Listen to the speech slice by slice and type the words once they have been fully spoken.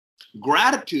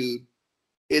Gratitude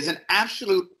is an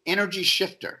absolute energy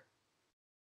shifter.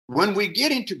 When we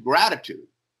get into gratitude,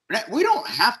 we don't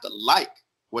have to like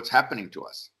what's happening to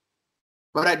us.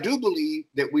 But I do believe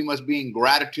that we must be in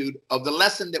gratitude of the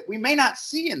lesson that we may not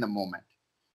see in the moment.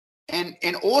 And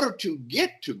in order to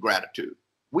get to gratitude,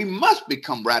 we must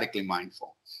become radically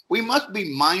mindful. We must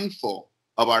be mindful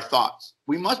of our thoughts.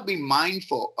 We must be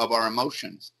mindful of our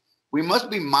emotions. We must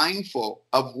be mindful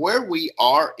of where we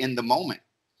are in the moment.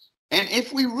 And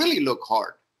if we really look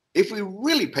hard, if we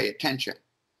really pay attention,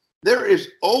 there is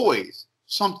always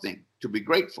something to be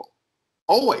grateful,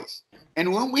 always.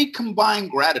 And when we combine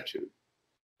gratitude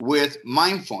with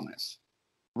mindfulness,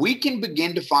 we can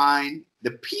begin to find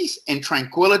the peace and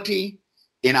tranquility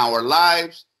in our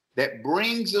lives that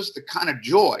brings us the kind of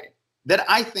joy that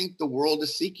I think the world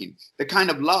is seeking, the kind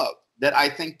of love that I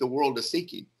think the world is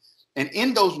seeking. And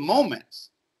in those moments,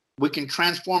 we can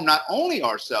transform not only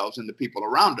ourselves and the people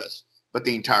around us, but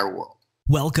the entire world.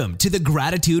 Welcome to the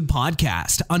Gratitude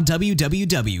Podcast on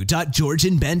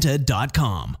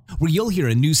www.georgianbenta.com, where you'll hear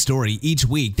a new story each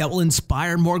week that will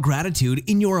inspire more gratitude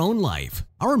in your own life.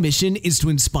 Our mission is to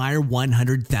inspire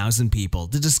 100,000 people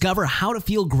to discover how to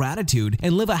feel gratitude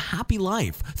and live a happy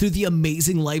life through the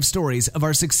amazing life stories of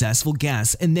our successful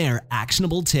guests and their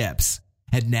actionable tips.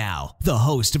 And now, the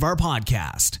host of our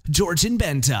podcast, Georgian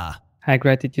Benta. Hi,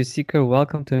 Gratitude Seeker.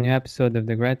 Welcome to a new episode of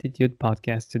the Gratitude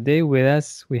Podcast. Today with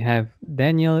us, we have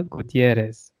Daniel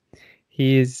Gutierrez.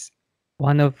 He is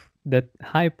one of the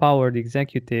high-powered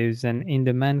executives and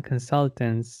in-demand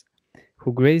consultants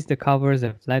who graced the covers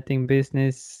of Latin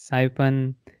Business,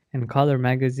 Saipan, and Color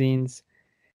magazines.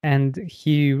 And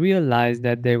he realized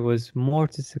that there was more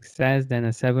to success than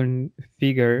a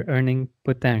seven-figure earning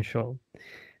potential.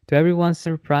 To everyone's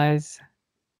surprise,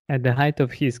 at the height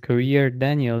of his career,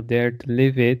 Daniel dared to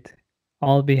leave it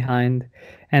all behind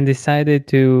and decided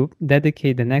to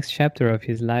dedicate the next chapter of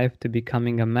his life to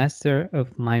becoming a master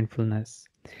of mindfulness.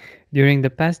 During the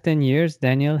past 10 years,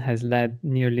 Daniel has led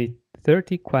nearly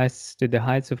 30 quests to the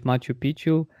heights of Machu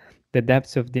Picchu, the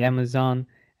depths of the Amazon,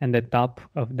 and the top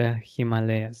of the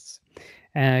Himalayas.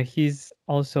 He's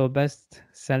also a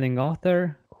best-selling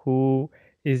author who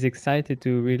is excited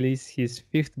to release his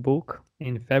fifth book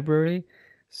in February.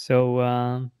 So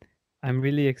I'm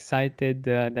really excited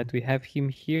that we have him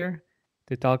here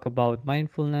to talk about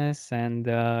mindfulness and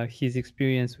his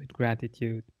experience with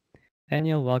gratitude.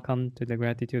 Daniel, welcome to the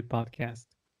Gratitude Podcast.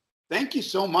 Thank you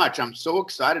so much. I'm so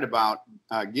excited about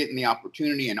getting the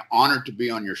opportunity and honored to be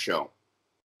on your show.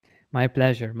 My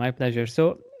pleasure. My pleasure.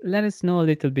 So let us know a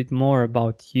little bit more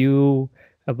about you,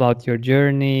 about your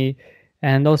journey,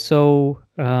 and also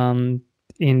in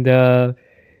the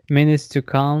minutes to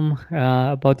come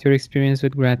about your experience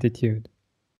with gratitude.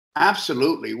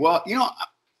 Absolutely. Well,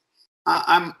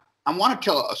 I want to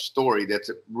tell a story that's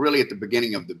really at the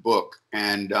beginning of the book,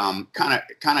 and kind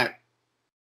of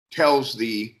tells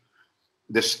the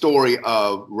story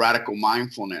of radical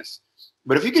mindfulness.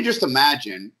 But if you could just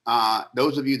imagine,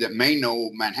 those of you that may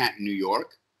know Manhattan, New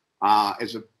York,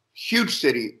 is a huge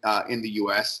city in the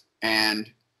U.S.,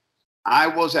 and I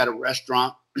was at a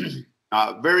restaurant.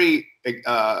 Very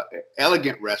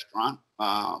elegant restaurant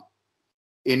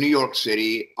in New York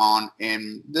City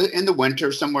in the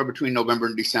winter, somewhere between November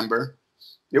and December.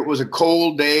 It was a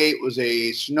cold day. It was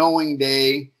a snowing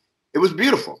day. It was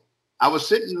beautiful. I was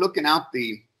sitting looking out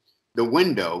the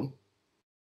window,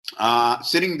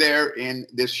 sitting there in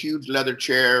this huge leather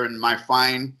chair and my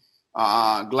fine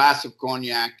glass of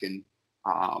cognac, and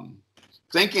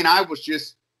thinking I was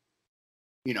just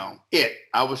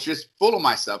I was just full of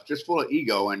myself, just full of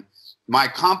ego and my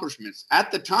accomplishments.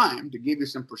 At the time, to give you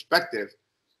some perspective,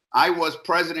 I was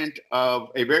president of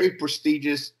a very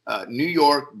prestigious New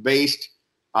York-based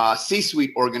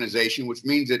C-suite organization, which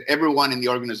means that everyone in the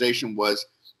organization was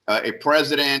a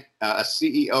president, a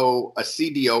CEO, a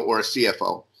CDO, or a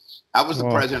CFO. I was the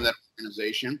president of that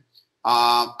organization.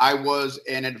 I was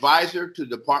an advisor to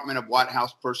the Department of White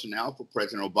House personnel for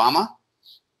President Obama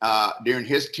during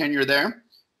his tenure there.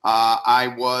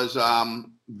 I was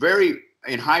very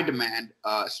in high demand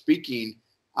speaking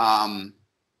to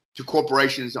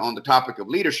corporations on the topic of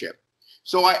leadership.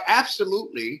 So I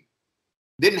absolutely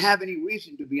didn't have any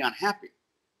reason to be unhappy.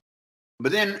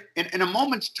 But then in a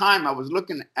moment's time, I was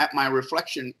looking at my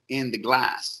reflection in the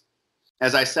glass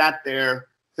as I sat there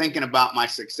thinking about my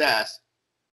success.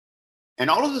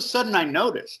 And all of a sudden I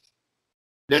noticed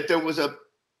that there was a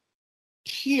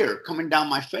tear coming down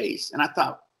my face. And I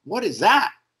thought, what is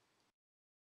that?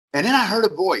 And then I heard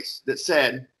a voice that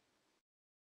said,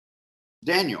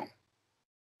 Daniel,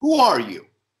 who are you?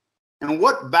 And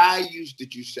what values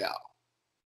did you sell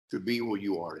to be where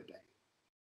you are today?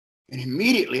 And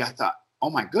immediately I thought, oh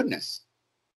my goodness.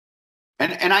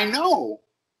 And I know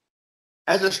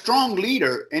as a strong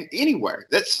leader in anywhere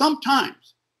that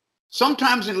sometimes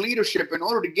in leadership, in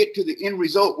order to get to the end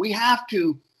result, we have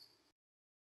to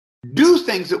do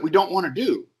things that we don't want to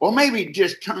do, or maybe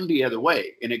just turn the other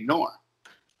way and ignore.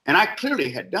 And I clearly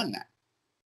had done that.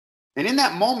 And in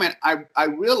that moment, I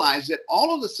realized that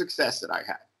all of the success that I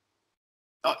had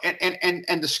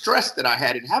and the stress that I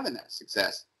had in having that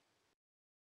success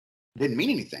didn't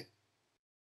mean anything.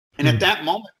 And at that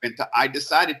moment, I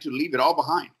decided to leave it all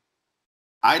behind.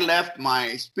 I left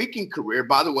my speaking career.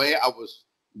 By the way, I was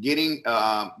getting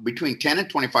between $10,000 and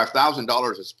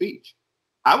 $25,000 a speech.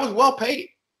 I was well paid.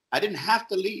 I didn't have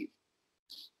to leave.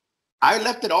 I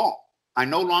left it all. I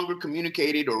no longer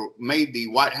communicated or made the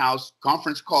White House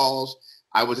conference calls.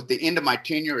 I was at the end of my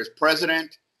tenure as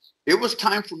president. It was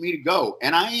time for me to go.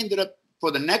 And I ended up,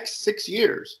 for the next 6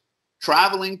 years,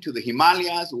 traveling to the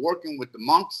Himalayas, working with the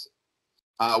monks,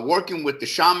 working with the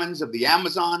shamans of the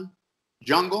Amazon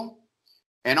jungle,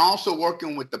 and also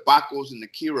working with the Pacos and the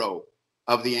Quiro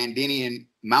of the Andean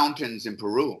mountains in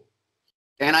Peru.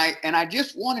 And I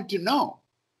just wanted to know,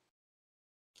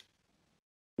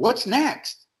 what's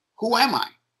next? Who am I?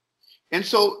 And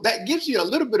so that gives you a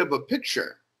little bit of a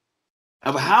picture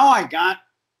of how I got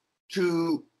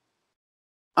to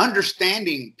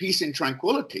understanding peace and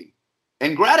tranquility.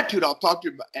 And gratitude, I'll talk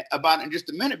to you about in just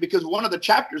a minute, because one of the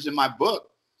chapters in my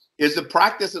book is the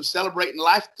practice of celebrating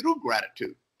life through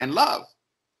gratitude and love.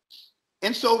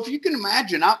 And so if you can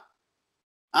imagine,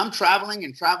 I'm traveling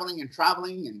and traveling and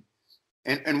traveling.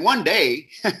 And one day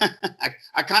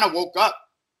I kind of woke up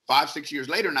 5-6 years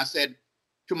later and I said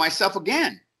to myself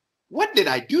again, what did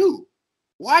I do?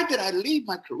 Why did I leave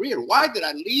my career? Why did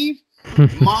I leave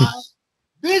my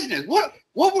business?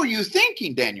 What were you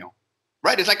thinking, Daniel?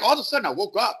 Right? It's like all of a sudden I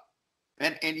woke up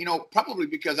and probably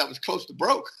because I was close to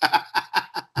broke.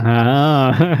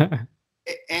 And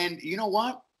you know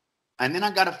what? And then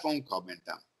I got a phone call,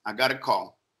 Benta. I got a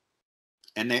call.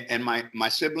 And my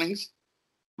siblings,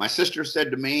 my sister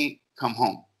said to me, come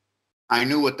home. I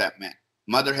knew what that meant.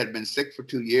 Mother had been sick for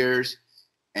 2 years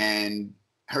and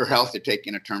her health had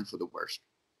taken a turn for the worst.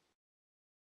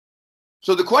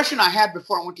 So the question I had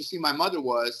before I went to see my mother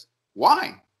was,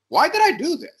 why? Why did I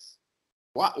do this?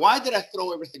 Why did I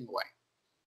throw everything away?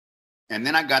 And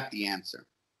then I got the answer.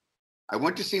 I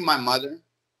went to see my mother,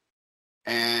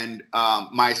 and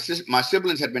my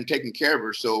siblings had been taking care of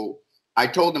her. So I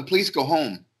told them, please go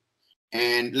home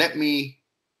and let me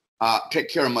take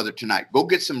care of mother tonight. Go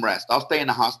get some rest. I'll stay in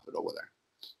the hospital with her.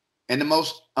 And the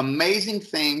most amazing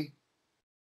thing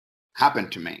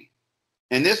happened to me.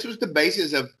 And this was the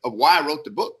basis of why I wrote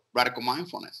the book, Radical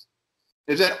Mindfulness,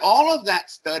 is that all of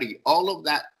that study, all of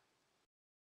that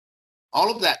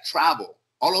travel,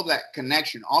 all of that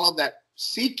connection, all of that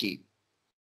seeking,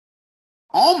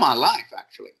 all my life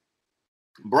actually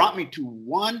brought me to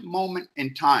one moment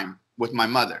in time with my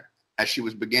mother as she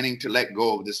was beginning to let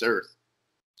go of this earth.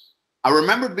 I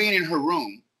remember being in her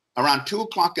room around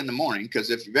 2:00 in the morning, because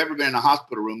if you've ever been in a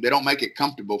hospital room, they don't make it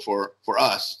comfortable for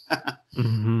us.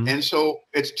 Mm-hmm. And so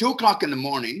it's 2:00 in the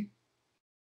morning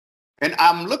and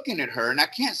I'm looking at her and I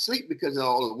can't sleep because of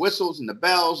all the whistles and the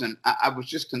bells. And I was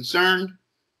just concerned.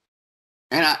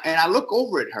 And I look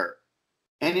over at her,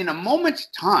 and in a moment's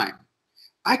time,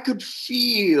 I could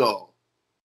feel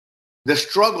the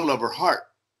struggle of her heart.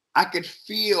 I could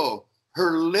feel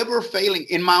her liver failing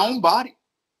in my own body.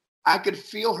 I could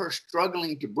feel her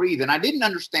struggling to breathe, and I didn't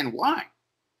understand why.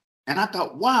 And I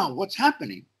thought, wow, what's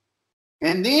happening?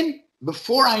 And then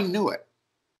before I knew it,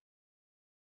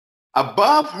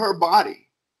 above her body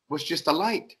was just a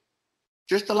light,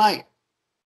 just a light.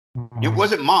 It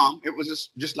wasn't mom. It was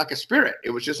just like a spirit. It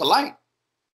was just a light.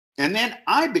 And then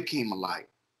I became a light.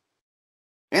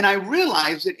 And I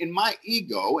realized that in my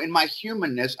ego, in my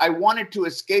humanness, I wanted to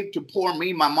escape to poor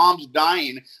me. My mom's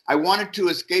dying. I wanted to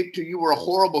escape to, you were a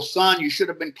horrible son. You should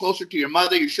have been closer to your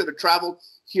mother. You should have traveled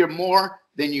here more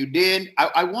than you did.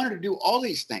 I wanted to do all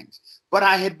these things. But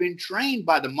I had been trained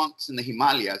by the monks in the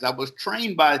Himalayas. I was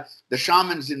trained by the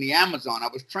shamans in the Amazon. I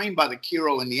was trained by the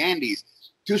Quiro in the Andes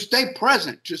to stay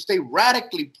present, to stay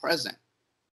radically present.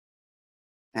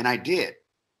 And I did.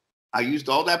 I used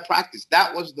all that practice.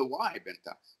 That was the why,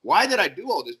 Benta. Why did I do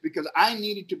all this? Because I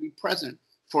needed to be present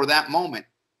for that moment.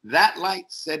 That light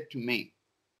said to me,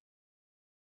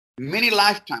 many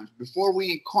lifetimes before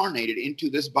we incarnated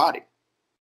into this body,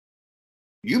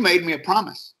 you made me a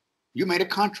promise. You made a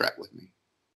contract with me.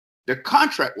 The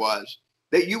contract was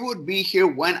that you would be here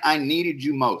when I needed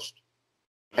you most.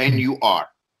 And you are.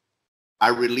 I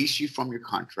release you from your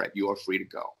contract. You are free to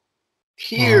go.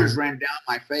 Tears ran down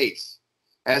my face.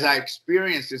 as I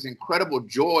experienced this incredible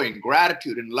joy and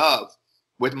gratitude and love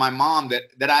with my mom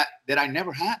that I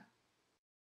never had.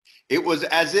 It was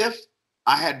as if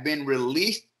I had been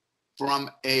released from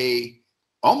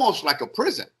almost like a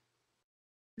prison.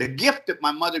 The gift that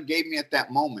my mother gave me at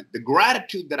that moment, the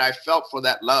gratitude that I felt for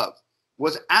that love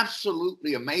was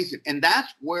absolutely amazing. And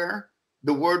that's where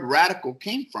the word radical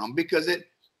came from, because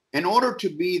in order to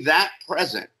be that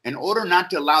present, in order not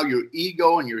to allow your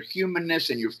ego and your humanness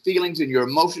and your feelings and your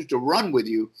emotions to run with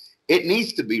you, it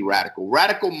needs to be radical.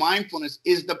 Radical mindfulness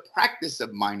is the practice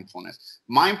of mindfulness.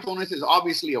 Mindfulness is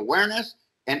obviously awareness.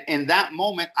 And in that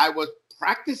moment, I was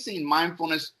practicing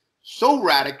mindfulness so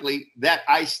radically that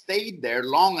I stayed there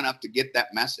long enough to get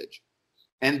that message.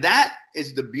 And that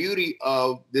is the beauty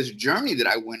of this journey that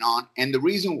I went on, and the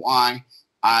reason why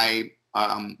I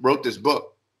wrote this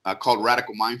book called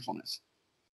Radical Mindfulness.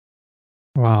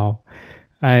 Wow.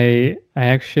 I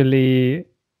actually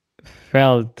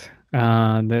felt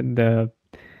the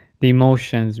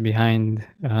emotions behind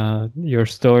your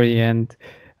story, and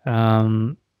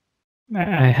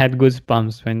I had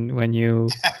goosebumps when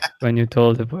you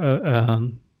told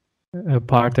a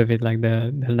part of it, like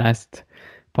the last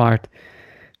part.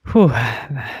 Whew,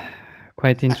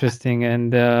 quite interesting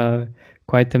and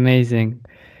quite amazing.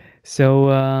 So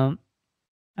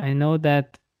I know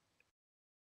that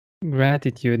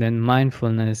gratitude and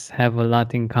mindfulness have a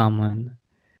lot in common.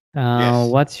 Yes.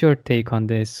 What's your take on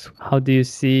this? How do you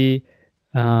see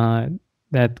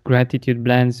that gratitude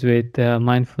blends with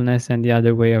mindfulness and the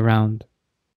other way around?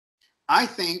 I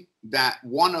think that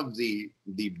one of the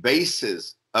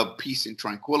bases of peace and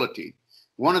tranquility,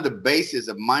 one of the bases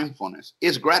of mindfulness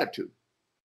is gratitude.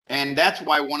 And that's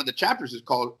why one of the chapters is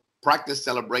called Practice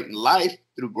Celebrating Life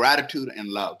Through Gratitude and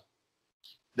Love.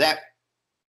 That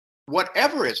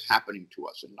whatever is happening to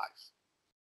us in life,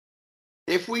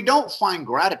 if we don't find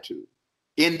gratitude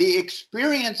in the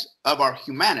experience of our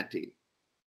humanity,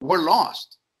 we're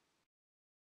lost.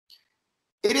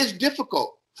 It is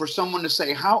difficult for someone to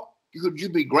say, how could you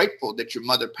be grateful that your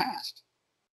mother passed?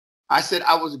 I said,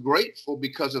 I was grateful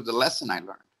because of the lesson I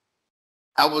learned.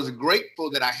 I was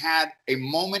grateful that I had a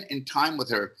moment in time with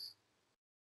her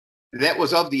that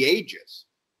was of the ages.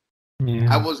 Yeah.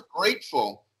 I was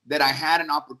grateful that I had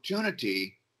an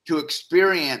opportunity to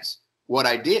experience what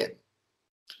I did.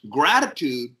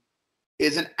 Gratitude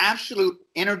is an absolute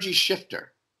energy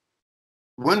shifter.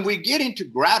 When we get into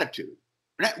gratitude,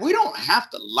 we don't have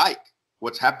to like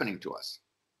what's happening to us.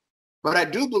 But I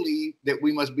do believe that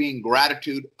we must be in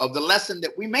gratitude of the lesson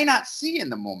that we may not see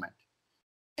in the moment.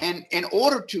 And in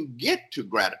order to get to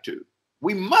gratitude,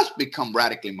 we must become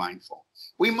radically mindful.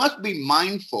 We must be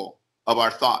mindful of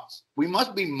our thoughts. We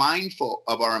must be mindful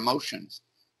of our emotions.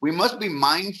 We must be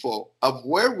mindful of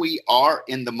where we are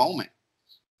in the moment.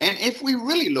 And if we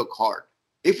really look hard,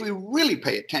 if we really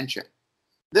pay attention,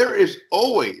 there is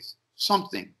always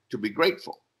something to be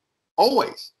grateful.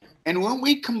 Always. And when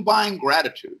we combine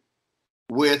gratitude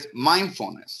with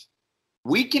mindfulness,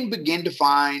 we can begin to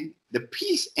find the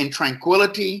peace and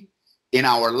tranquility in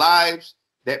our lives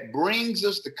that brings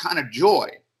us the kind of joy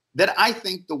that I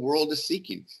think the world is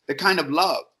seeking, the kind of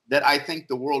love that I think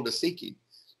the world is seeking.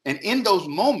 And in those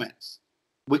moments,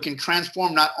 we can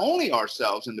transform not only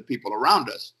ourselves and the people around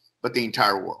us, but the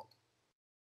entire world.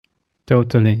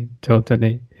 Totally,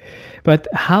 totally. But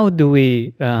how do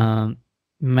we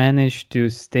manage to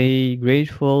stay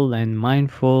grateful and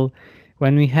mindful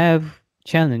when we have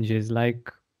challenges like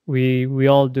we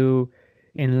all do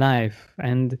in life?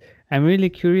 And I'm really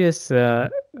curious,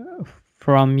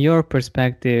 from your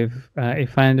perspective,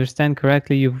 if I understand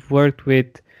correctly, you've worked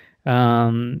with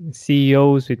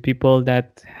CEOs, with people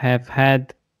that have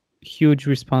had huge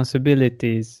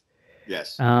responsibilities.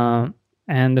 Yes.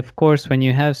 And of course, when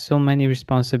you have so many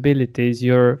responsibilities,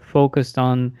 you're focused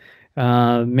on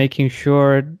making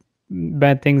sure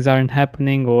bad things aren't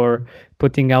happening, or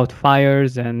putting out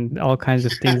fires and all kinds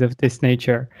of things of this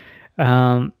nature.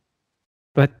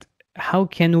 But how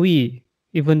can we,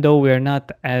 even though we're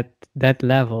not at that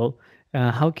level,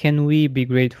 how can we be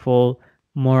grateful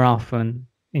more often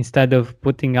instead of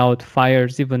putting out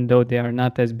fires, even though they are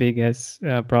not as big as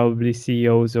probably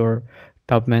CEOs or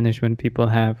top management people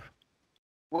have?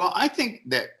 Well, I think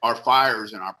that our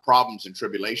fires and our problems and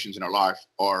tribulations in our life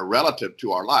are relative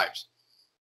to our lives.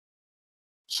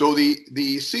 So the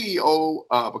CEO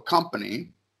of a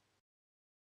company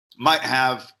might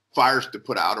have fires to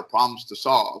put out or problems to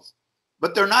solve,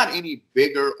 but they're not any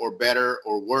bigger or better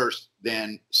or worse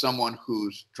than someone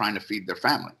who's trying to feed their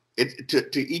family.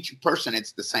 To each person,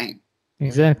 it's the same.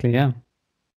 Exactly, yeah.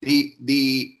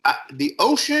 The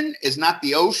ocean is not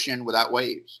the ocean without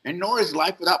waves, and nor is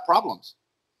life without problems.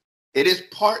 It is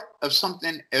part of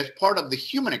something, as part of the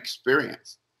human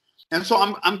experience. And so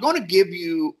I'm going to give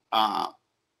you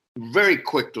very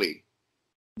quickly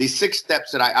the 6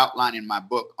 steps that I outline in my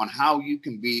book on how you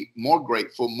can be more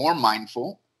grateful, more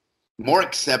mindful, more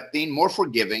accepting, more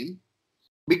forgiving,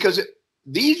 because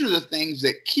these are the things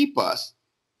that keep us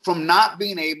from not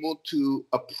being able to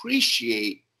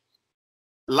appreciate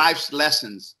life's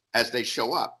lessons as they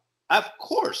show up. Of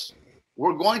course,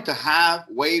 we're going to have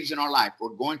waves in our life. We're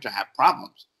going to have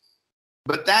problems.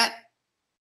 But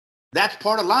that's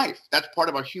part of life. That's part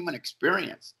of our human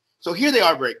experience. So here they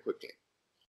are very quickly.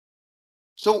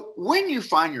 So when you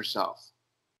find yourself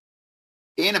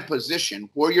in a position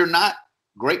where you're not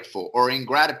grateful or in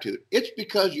gratitude, it's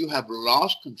because you have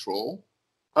lost control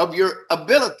of your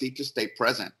ability to stay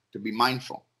present, to be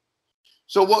mindful.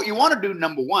 So what you want to do,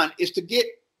 number one, is to get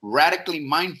radically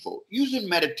mindful using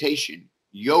meditation,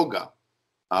 yoga,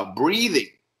 breathing,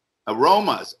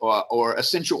 aromas, or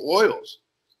essential oils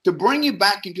to bring you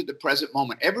back into the present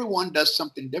moment. Everyone does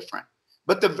something different.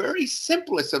 But the very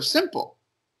simplest of simple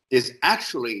is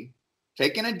actually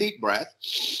taking a deep breath,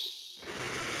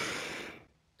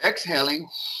 exhaling,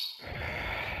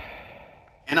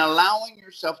 and allowing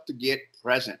yourself to get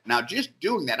present. Now, just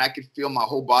doing that, I could feel my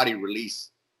whole body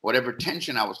release whatever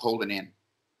tension I was holding in.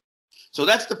 So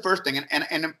that's the first thing. And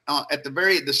at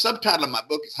the subtitle of my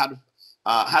book is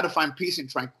how to find peace and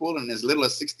tranquility in as little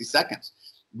as 60 seconds.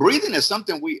 Breathing is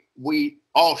something we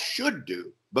all should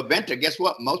do. But Benta, guess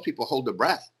what? Most people hold their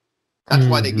breath. That's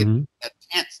why they get that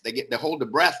tense. They hold their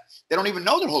breath. They don't even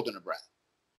know they're holding a breath.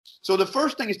 So the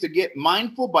first thing is to get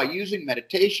mindful by using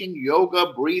meditation,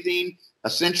 yoga, breathing,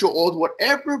 essential oils,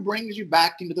 whatever brings you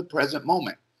back into the present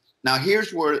moment. Now,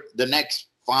 here's where the next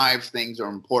 5 things are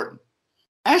important.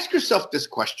 Ask yourself this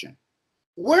question.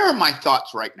 Where are my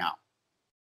thoughts right now?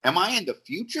 Am I in the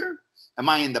future? Am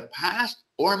I in the past?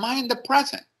 Or am I in the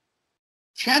present?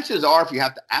 Chances are, if you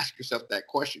have to ask yourself that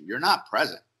question, you're not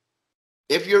present.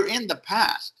 If you're in the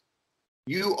past,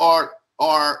 you are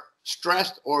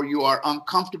stressed, or you are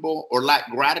uncomfortable, or lack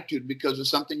gratitude because of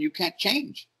something you can't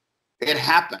change. It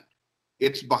happened.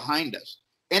 It's behind us.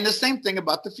 And the same thing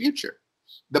about the future.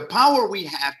 The power we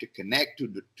have to connect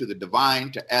to the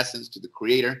divine, to essence, to the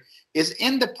creator, is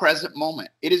in the present moment.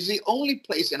 It is the only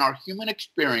place in our human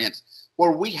experience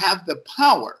where we have the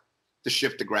power to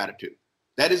shift to gratitude.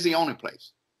 That is the only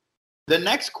place. The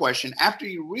next question, after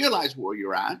you realize where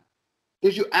you're at,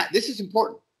 is this is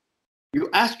important. You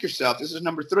ask yourself, this is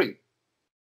number 3,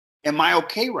 am I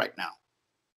okay right now?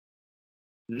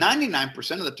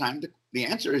 99% of the time, the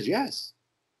answer is yes,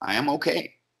 I am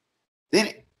okay.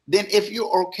 Then if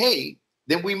you're okay,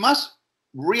 then we must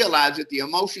realize that the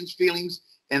emotions, feelings,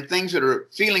 and things that are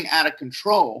feeling out of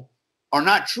control are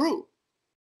not true.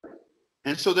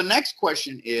 And so the next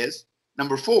question is,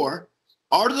 number 4,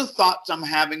 are the thoughts I'm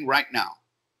having right now,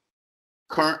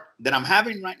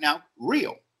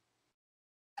 real?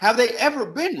 Have they ever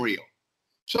been real?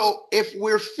 So if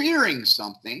we're fearing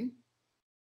something,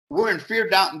 we're in fear,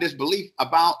 doubt, and disbelief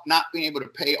about not being able to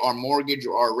pay our mortgage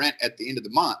or our rent at the end of the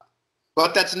month,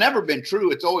 but that's never been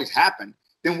true, it's always happened,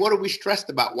 then what are we stressed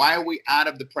about? Why are we out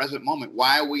of the present moment?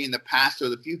 Why are we in the past or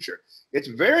the future? It's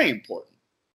very important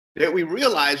that we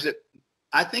realize that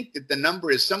I think that the number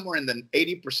is somewhere in the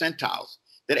 80 percentiles,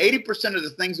 that 80% of the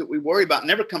things that we worry about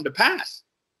never come to pass.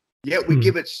 Yet we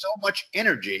give it so much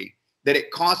energy that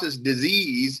it causes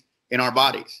disease in our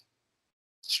bodies.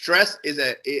 Stress is,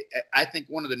 I think,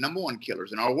 one of the number 1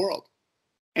 killers in our world.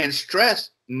 And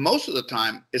stress, most of the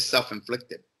time, is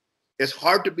self-inflicted. It's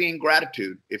hard to be in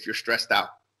gratitude if you're stressed out.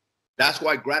 That's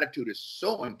why gratitude is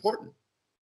so important.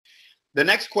 The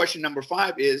next question, number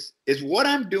 5, is what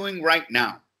I'm doing right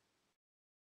now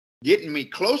getting me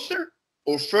closer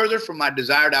or further from my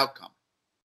desired outcome?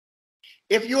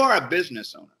 If you are a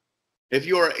business owner, if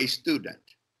you are a student,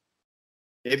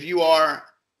 if you are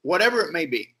whatever it may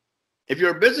be, if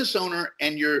you're a business owner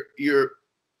and you're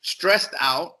stressed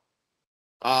out,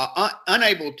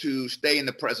 unable to stay in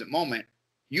the present moment,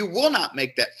 you will not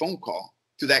make that phone call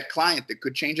to that client that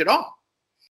could change it all.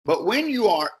 But when you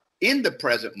are in the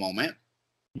present moment,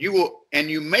 you will, and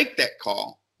you make that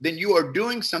call, then you are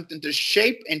doing something to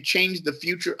shape and change the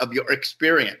future of your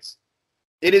experience.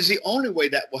 It is the only way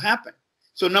that will happen.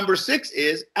 So number 6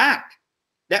 is act.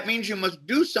 That means you must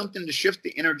do something to shift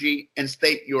the energy and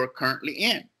state you're currently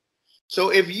in. So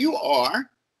if you are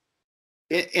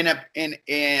in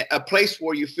a place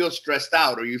where you feel stressed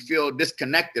out, or you feel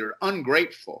disconnected or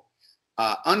ungrateful,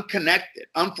 unconnected,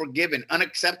 unforgiving,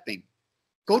 unaccepting,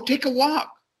 go take a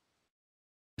walk.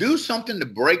 Do something to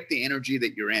break the energy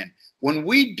that you're in. When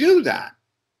we do that,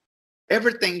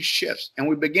 everything shifts. And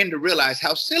we begin to realize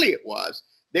how silly it was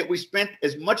that we spent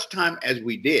as much time as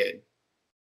we did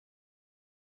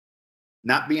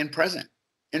not being present.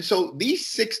 And so these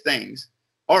 6 things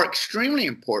are extremely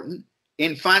important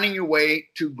in finding your way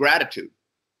to gratitude.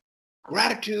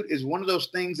 Gratitude is one of those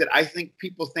things that I think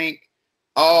people think,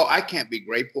 oh, I can't be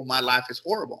grateful. My life is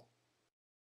horrible.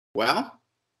 Well,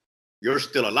 you're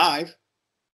still alive.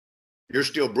 You're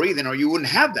still breathing, or you wouldn't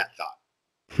have that thought.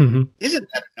 Isn't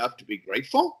that enough to be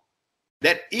grateful?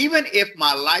 That even if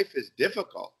my life is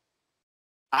difficult,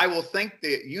 I will thank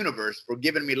the universe for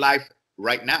giving me life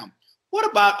right now. What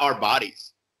about our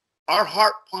bodies? Our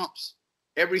heart pumps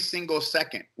every single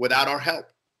second without our help.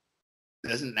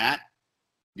 Doesn't that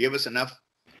give us enough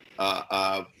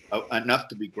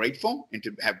to be grateful and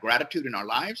to have gratitude in our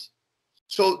lives?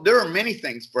 So there are many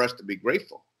things for us to be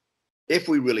grateful if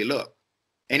we really look.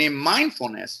 And in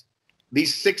mindfulness,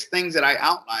 these 6 things that I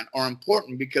outlined are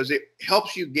important because it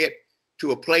helps you get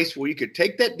to a place where you could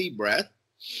take that deep breath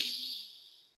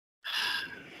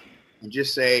and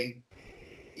just say,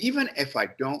 even if I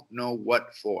don't know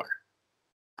what for,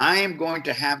 I am going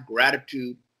to have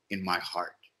gratitude in my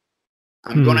heart.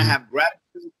 I'm going to have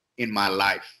gratitude in my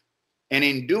life. And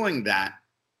in doing that,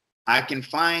 I can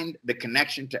find the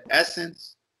connection to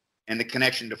essence and the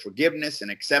connection to forgiveness and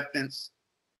acceptance.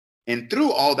 And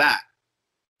through all that,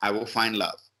 I will find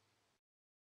love.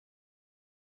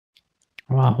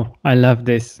 Wow, I love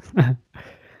this.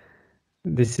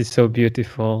 This is so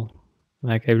beautiful.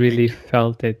 Like I really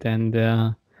felt it, and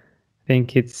I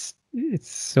think it's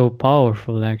so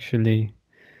powerful actually,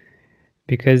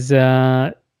 because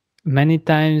many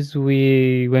times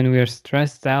when we are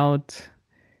stressed out,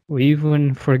 we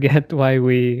even forget why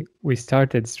we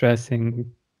started stressing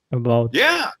about.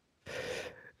 Yeah.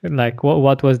 Like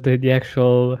what was the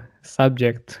actual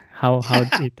subject, how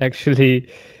it actually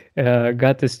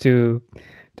got us to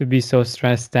be so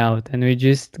stressed out, and we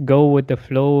just go with the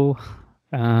flow,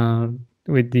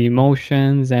 with the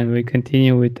emotions, and we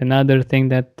continue with another thing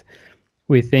that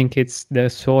we think it's the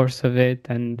source of it,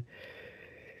 and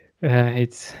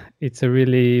it's a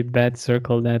really bad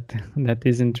circle that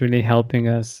isn't really helping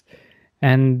us.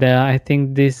 And I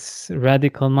think this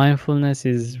radical mindfulness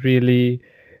is really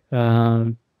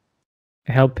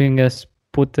helping us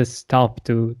put a stop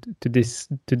to this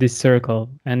circle,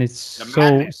 and it's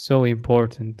so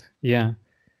important. Yeah,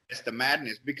 it's the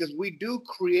madness, because we do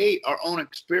create our own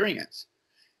experience.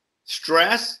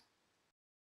 Stress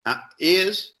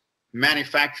is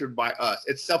manufactured by us.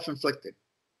 It's self-inflicted.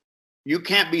 You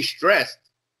can't be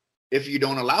stressed if you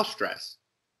don't allow stress.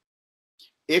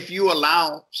 If you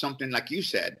allow something, like you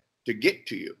said, to get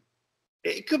to you,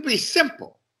 it could be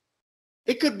simple.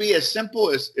 It could be as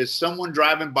simple as someone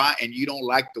driving by and you don't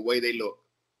like the way they look,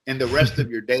 and the rest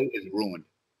of your day is ruined.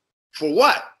 For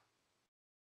what?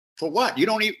 For what? You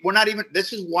don't even, we're not even,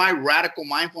 this is why radical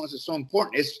mindfulness is so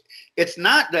important. It's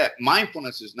not that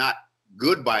mindfulness is not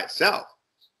good by itself,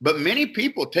 but many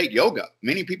people take yoga.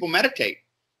 Many people meditate.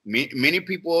 Many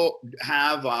people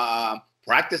have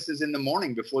practices in the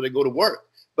morning before they go to work.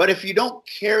 But if you don't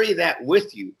carry that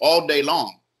with you all day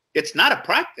long, it's not a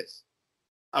practice.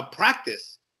 A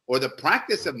practice, or the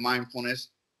practice of mindfulness,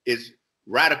 is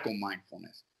radical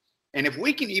mindfulness. And if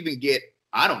we can even get,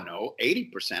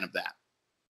 80% of that,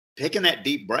 taking that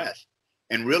deep breath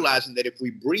and realizing that if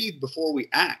we breathe before we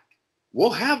act, we'll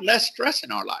have less stress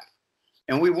in our life.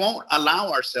 And we won't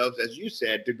allow ourselves, as you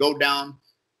said, to go down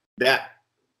that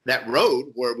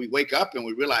road where we wake up and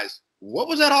we realize, what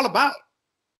was that all about?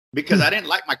 Because I didn't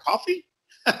like my coffee?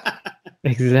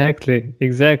 Exactly.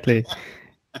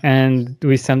 And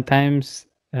we sometimes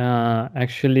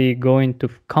actually go into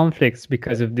conflicts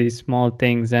because of these small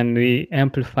things, and we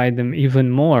amplify them even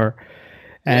more.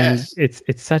 And yes,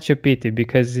 it's such a pity,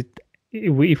 because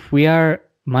if we are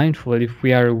mindful, if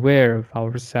we are aware of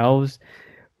ourselves,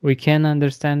 we can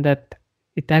understand that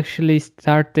it actually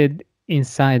started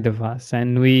inside of us,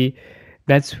 and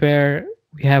that's where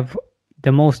we have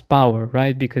the most power,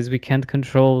 right? Because we can't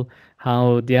control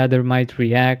how the other might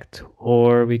react,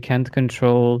 or we can't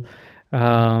control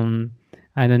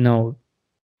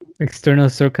external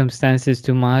circumstances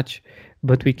too much,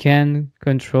 but we can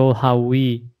control how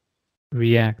we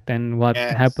react and what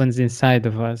happens inside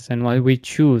of us and what we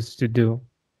choose to do.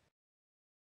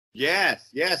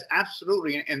 Yes,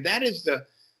 absolutely. And that is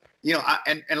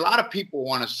and a lot of people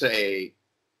want to say,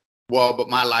 well, but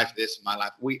my life, my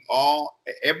life.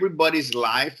 Everybody's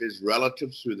life is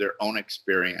relative to their own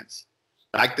experience.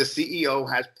 Like the CEO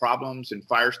has problems and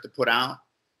fires to put out.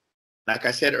 Like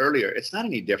I said earlier, it's not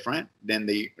any different than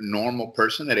the normal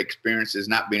person that experiences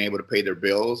not being able to pay their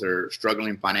bills or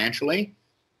struggling financially.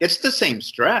 It's the same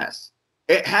stress.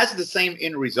 it has the same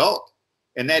end result,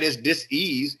 and that is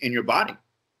dis-ease in your body.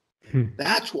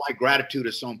 That's why gratitude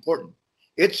is so important.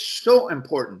 It's so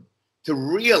important to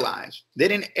realize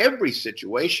that in every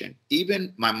situation,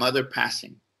 even my mother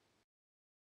passing,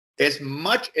 as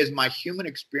much as my human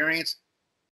experience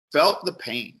felt the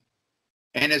pain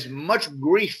and as much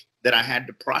grief that I had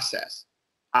to process,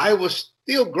 I was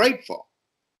still grateful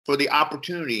for the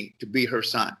opportunity to be her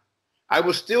son. I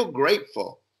was still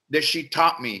grateful that she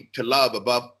taught me to love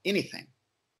above anything.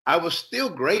 I was still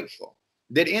grateful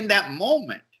that in that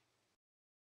moment,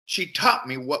 she taught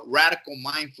me what radical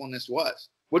mindfulness was,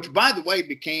 which, by the way,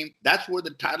 that's where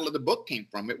the title of the book came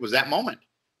from. It was that moment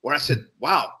where I said,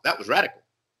 wow, that was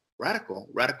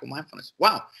radical mindfulness.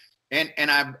 Wow. And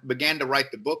I began to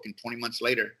write the book, and 20 months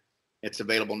later, it's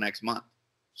available next month.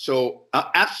 So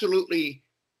absolutely,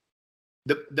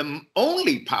 the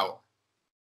only power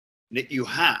that you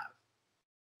have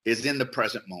is in the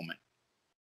present moment.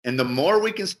 And the more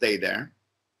we can stay there,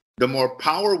 the more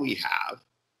power we have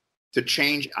to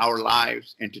change our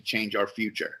lives and to change our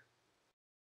future.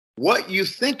 What you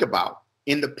think about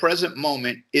in the present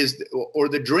moment or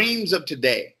the dreams of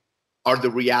today are the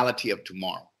reality of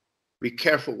tomorrow. Be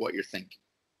careful what you're thinking.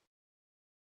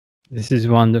 This is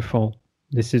wonderful.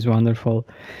 This is wonderful.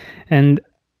 And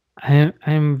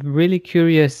I'm really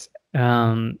curious,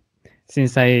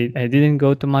 since I didn't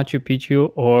go to Machu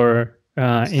Picchu or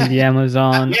in the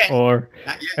Amazon or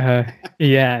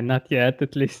not yet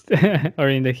at least, or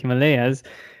in the Himalayas.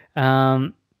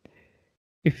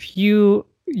 If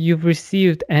you've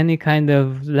received any kind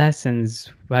of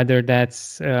lessons, whether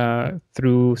that's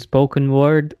through spoken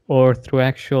word or through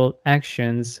actual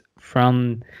actions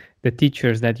from the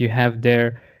teachers that you have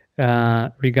there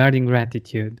regarding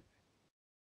gratitude?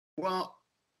 Well,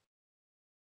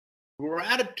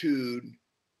 gratitude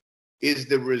is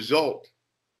the result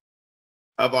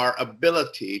of our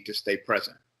ability to stay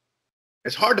present.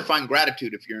 It's hard to find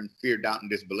gratitude if you're in fear, doubt, and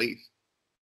disbelief.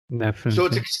 Definitely. So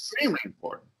it's extremely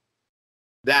important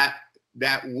that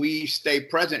we stay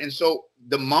present. And so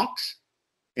the monks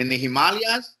in the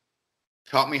Himalayas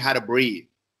taught me how to breathe.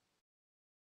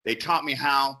 They taught me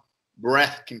how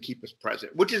breath can keep us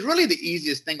present, which is really the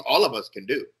easiest thing all of us can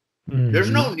do. Mm-hmm. There's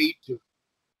no need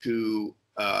to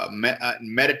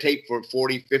meditate for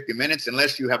 40, 50 minutes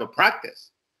unless you have a practice.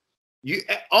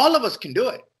 All of us can do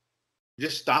it.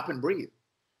 Just stop and breathe.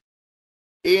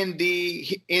 In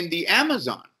the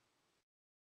Amazon,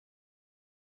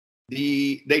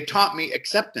 they taught me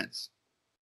acceptance.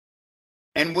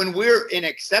 And when we're in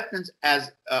acceptance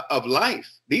of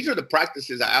life, these are the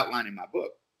practices I outline in my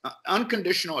book.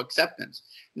 Unconditional acceptance,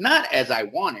 not as I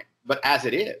want it, but as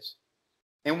it is.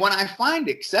 And when I find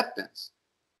acceptance,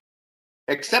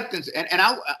 and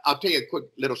I'll tell you a quick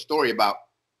little story about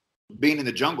being in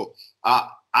the jungle.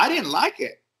 I didn't like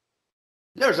it.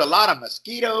 There's a lot of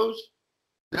mosquitoes.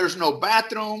 There's no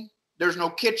bathroom. There's no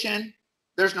kitchen.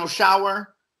 There's no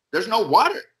shower. There's no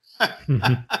water.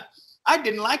 I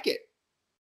didn't like it.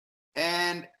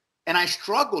 And I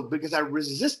struggled because I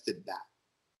resisted that.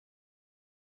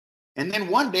 And then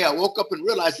one day I woke up and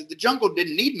realized that the jungle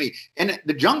didn't need me. And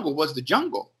the jungle was the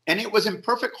jungle. And it was in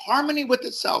perfect harmony with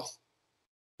itself.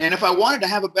 And if I wanted to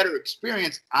have a better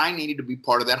experience, I needed to be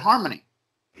part of that harmony.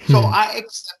 So I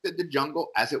accepted the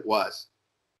jungle as it was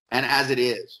and as it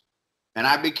is. And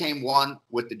I became one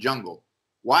with the jungle.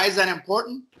 Why is that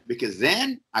important? Because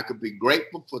then I could be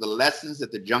grateful for the lessons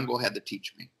that the jungle had to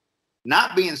teach me.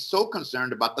 Not being so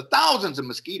concerned about the thousands of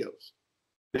mosquitoes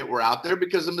that were out there,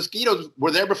 because the mosquitoes were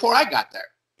there before I got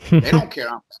there. They don't care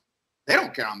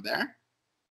I'm there.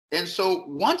 And so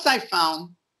once I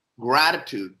found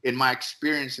gratitude in my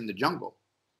experience in the jungle,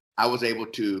 I was able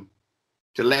to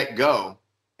let go.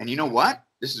 And you know what?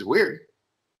 This is weird.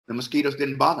 The mosquitoes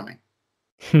didn't bother me.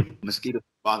 Mosquitoes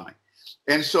didn't bother me.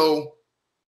 And so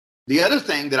the other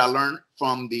thing that I learned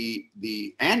from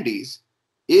the Andes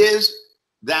is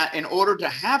that in order to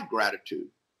have gratitude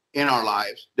in our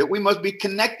lives, that we must be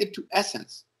connected to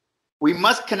essence. We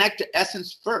must connect to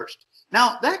essence first.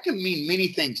 Now, that can mean many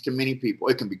things to many people.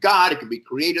 It can be God, it can be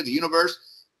Creator, the universe.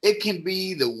 It can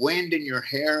be the wind in your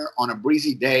hair on a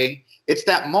breezy day. It's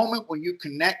that moment when you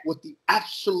connect with the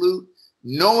absolute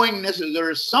knowingness that there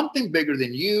is something bigger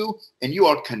than you, and you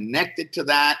are connected to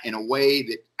that in a way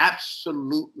that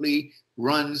absolutely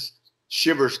runs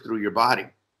shivers through your body.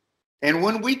 And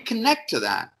when we connect to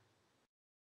that,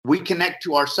 we connect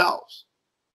to ourselves.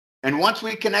 And once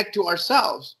we connect to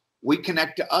ourselves, we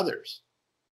connect to others.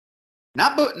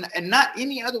 Not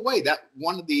any other way. That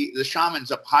one of the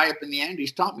shamans high up in the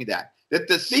Andes taught me that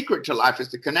the secret to life is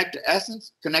to connect to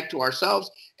essence, connect to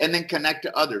ourselves, and then connect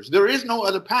to others. There is no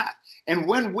other path. And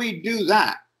when we do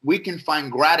that, we can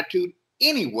find gratitude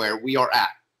anywhere we are at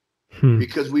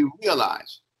because we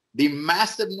realize the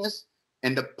massiveness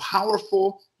and the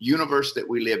powerful universe that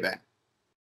we live in.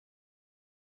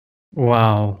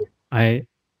 Wow. I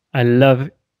love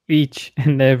each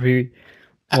and every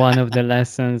one of the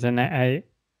lessons, and I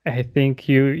think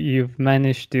you've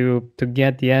managed to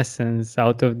get the essence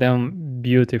out of them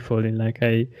beautifully. Like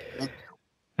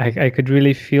I could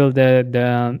really feel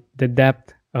the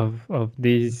depth of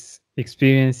these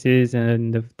experiences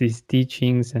and of these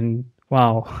teachings, and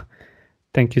wow,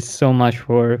 thank you so much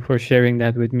for sharing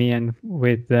that with me and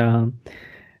with the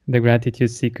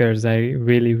gratitude seekers. I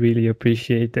really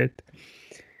appreciate it.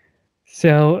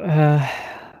 So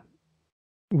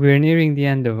we're nearing the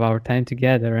end of our time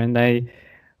together, and I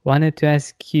wanted to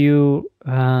ask you,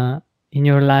 in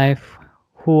your life,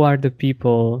 who are the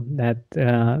people that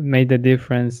made the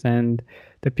difference and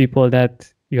the people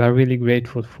that you are really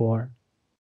grateful for?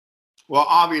 Well,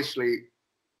 obviously,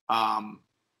 I'm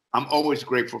always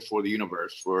grateful for the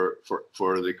universe, for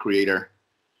the creator,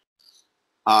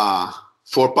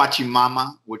 for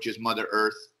Pachamama, which is Mother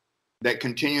Earth, that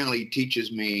continually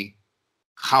teaches me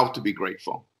how to be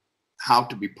grateful, how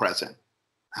to be present,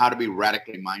 how to be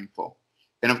radically mindful.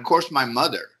 And of course, my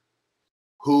mother,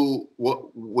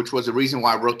 which was the reason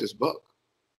why I wrote this book,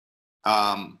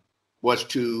 was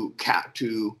to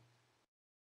capture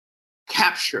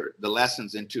the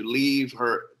lessons and to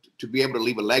be able to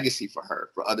leave a legacy for her,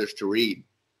 for others to read.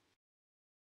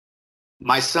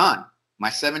 My son, my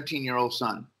 17-year-old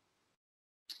son,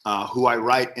 who I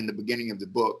write in the beginning of the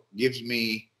book, gives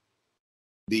me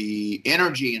the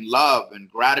energy and love and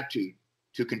gratitude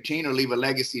to continue to leave a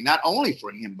legacy, not only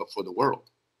for him, but for the world.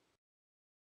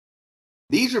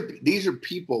 These are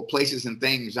people, places, and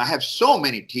things. I have so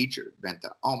many teachers,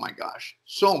 Benta. Oh my gosh,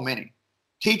 so many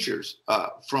teachers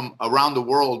from around the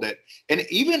world and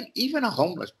even a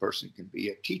homeless person can be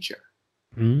a teacher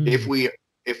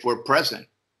if we're present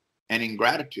and in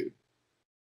gratitude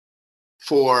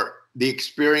for the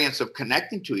experience of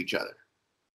connecting to each other.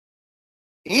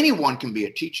 Anyone can be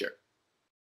a teacher.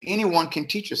 Anyone can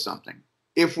teach us something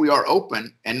if we are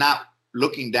open and not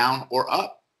looking down or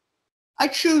up. I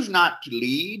choose not to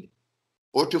lead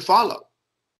or to follow,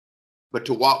 but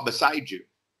to walk beside you,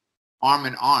 arm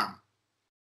in arm,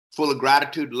 full of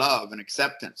gratitude, love, and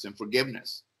acceptance and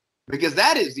forgiveness, because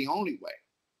that is the only way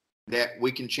that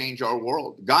we can change our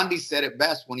world. Gandhi said it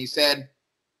best when he said,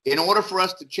 in order for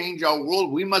us to change our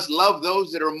world, we must love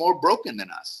those that are more broken than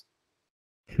us.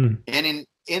 And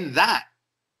in that,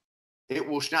 it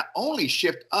will not only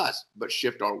shift us, but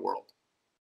shift our world.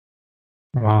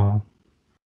 Wow.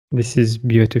 This is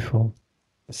beautiful.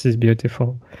 This is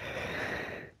beautiful.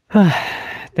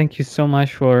 Thank you so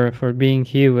much for being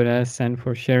here with us and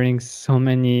for sharing so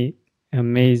many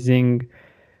amazing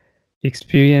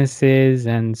experiences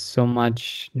and so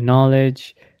much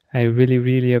knowledge. I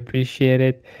really appreciate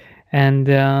it.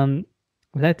 And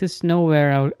let us know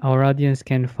where our audience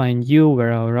can find you,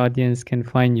 where our audience can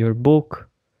find your book.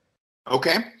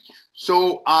 Okay.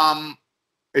 So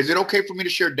is it okay for me to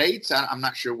share dates? I'm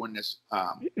not sure when this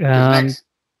next.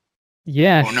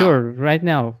 Yeah, sure. No? Right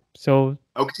now. So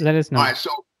okay. Let us know. All right.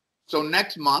 So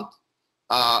next month,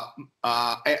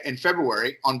 in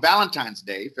February, on Valentine's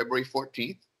Day, February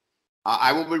 14th,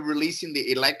 I will be releasing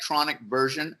the electronic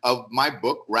version of my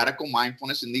book, Radical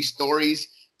Mindfulness. And these stories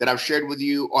that I've shared with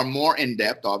you are more in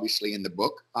depth, obviously, in the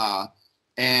book.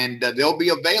 And they'll be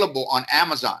available on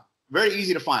Amazon. Very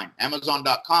easy to find.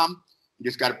 Amazon.com. You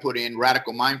just got to put in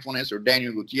Radical Mindfulness or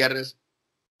Daniel Gutierrez.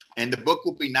 And the book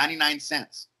will be 99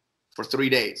 cents for 3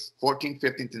 days, 14th,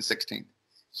 15th, and 16th.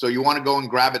 So you want to go and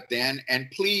grab it then.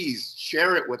 And please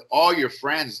share it with all your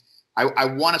friends. I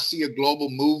want to see a global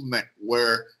movement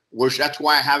where that's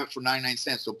why I have it for 99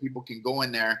 cents. So people can go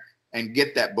in there and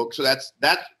get that book. So that's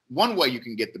one way you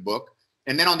can get the book.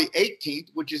 And then on the 18th,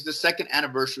 which is the second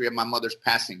anniversary of my mother's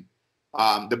passing,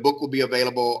 the book will be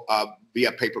available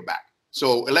via paperback.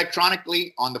 So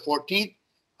electronically on the 14th,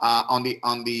 on the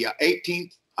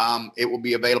 18th, it will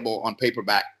be available on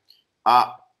paperback.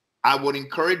 I would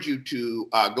encourage you to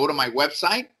go to my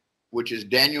website, which is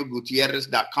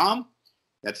danielgutierrez.com.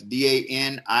 That's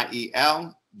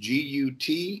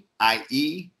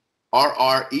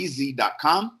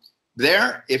DanielGutierrez.com.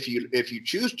 There, if you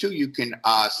choose to, you can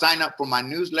sign up for my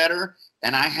newsletter,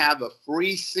 and I have a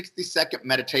free 60-second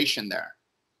meditation there,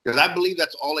 because I believe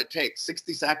that's all it takes,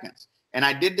 60 seconds. And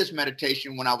I did this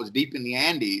meditation when I was deep in the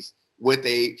Andes with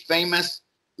a famous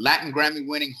Latin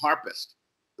Grammy-winning harpist.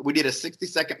 We did a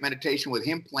 60-second meditation with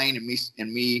him playing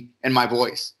and me and my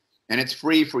voice, and it's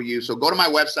free for you. So go to my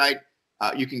website.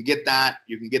 You can get that.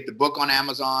 You can get the book on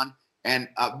Amazon. And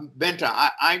Benta,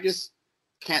 I just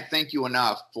can't thank you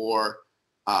enough for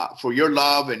your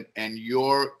love and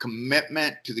your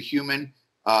commitment to the human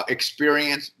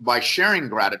experience by sharing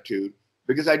gratitude,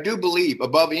 because I do believe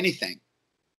above anything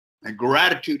that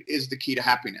gratitude is the key to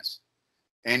happiness.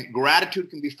 And gratitude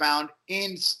can be found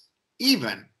in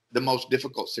even the most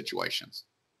difficult situations.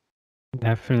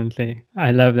 Definitely.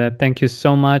 I love that. Thank you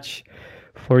so much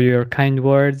for your kind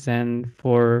words and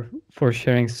for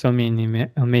sharing so many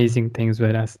amazing things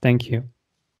with us. Thank you.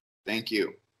 Thank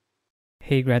you.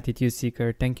 Hey, Gratitude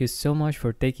Seeker, thank you so much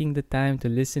for taking the time to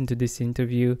listen to this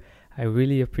interview. I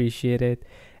really appreciate it.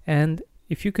 And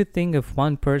if you could think of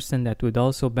one person that would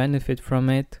also benefit from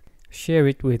it, share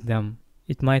it with them.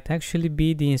 It might actually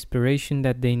be the inspiration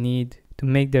that they need to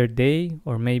make their day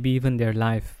or maybe even their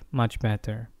life much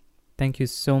better. Thank you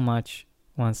so much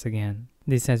once again.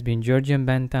 This has been Georgian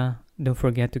Benta. Don't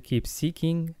forget to keep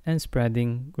seeking and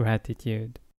spreading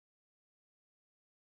gratitude.